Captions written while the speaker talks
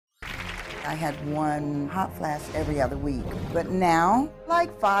I had one hot flash every other week, but now,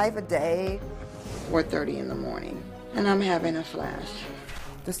 like 5 a day. 4:30 in the morning, and I'm having a flash.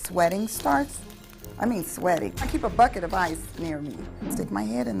 The sweating starts. I mean sweating. I keep a bucket of ice near me. Stick my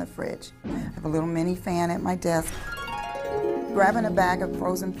head in the fridge. I have a little mini fan at my desk. Grabbing a bag of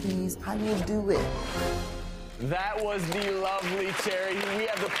frozen peas, I will do it. That was the lovely Terry, who we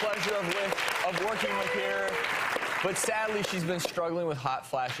have the pleasure of working with here. But sadly, she's been struggling with hot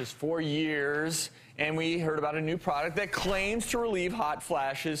flashes for years, and we heard about a new product that claims to relieve hot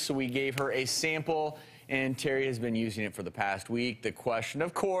flashes, so we gave her a sample, and Terry has been using it for the past week. The question,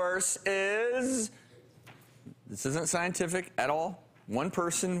 of course, is, this isn't scientific at all, one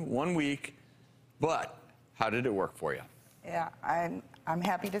person, 1 week, but how did it work for you? Yeah, I'm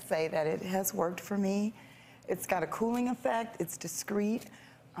happy to say that it has worked for me. It's got a cooling effect, it's discreet.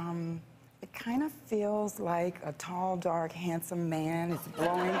 It kind of feels like a tall, dark, handsome man is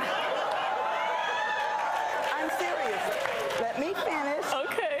blowing. I'm serious. Let me finish.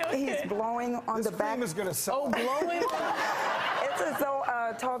 Okay. He's blowing on the back. This cream is gonna sell. Oh, blowing? It's as though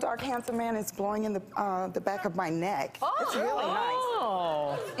a tall, dark, handsome man is blowing in the back of my neck. Oh. It's really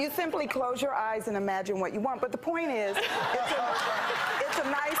nice. You simply close your eyes and imagine what you want. But the point is, it's a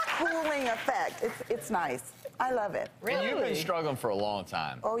nice cooling effect. It's nice. I love it. Really? You've been struggling for a long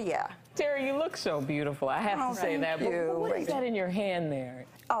time. Oh, yeah. Terry, you look so beautiful. I have to say that. Thank you. But what is that in your hand there?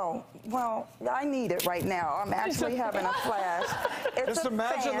 Oh, well, I need it right now. I'm actually having a flash. Just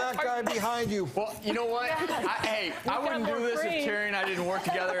imagine that guy behind you. Well, you know what? I wouldn't do this if Terry and I didn't work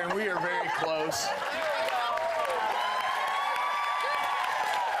together, and we are very close.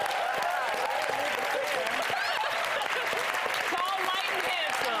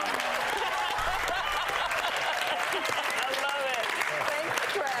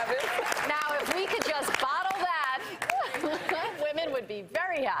 Be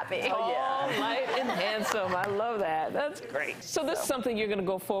very happy. Oh, yeah. Light and handsome. I love that. That's great. So this is something you're going to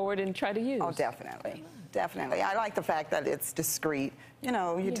go forward and try to use? Oh, definitely. Definitely. I like the fact that it's discreet. You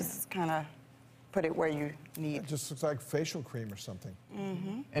know, you just kind of put it where you need. It just looks like facial cream or something.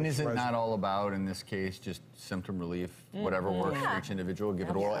 Mm-hmm. And is it not all about, in this case, just symptom relief, whatever works for each individual, give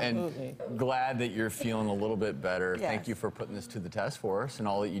it all. And glad that you're feeling a little bit better. Yes. Thank you for putting this to the test for us and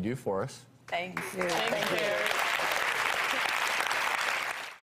all that you do for us. Thanks. Thank you. Thank you.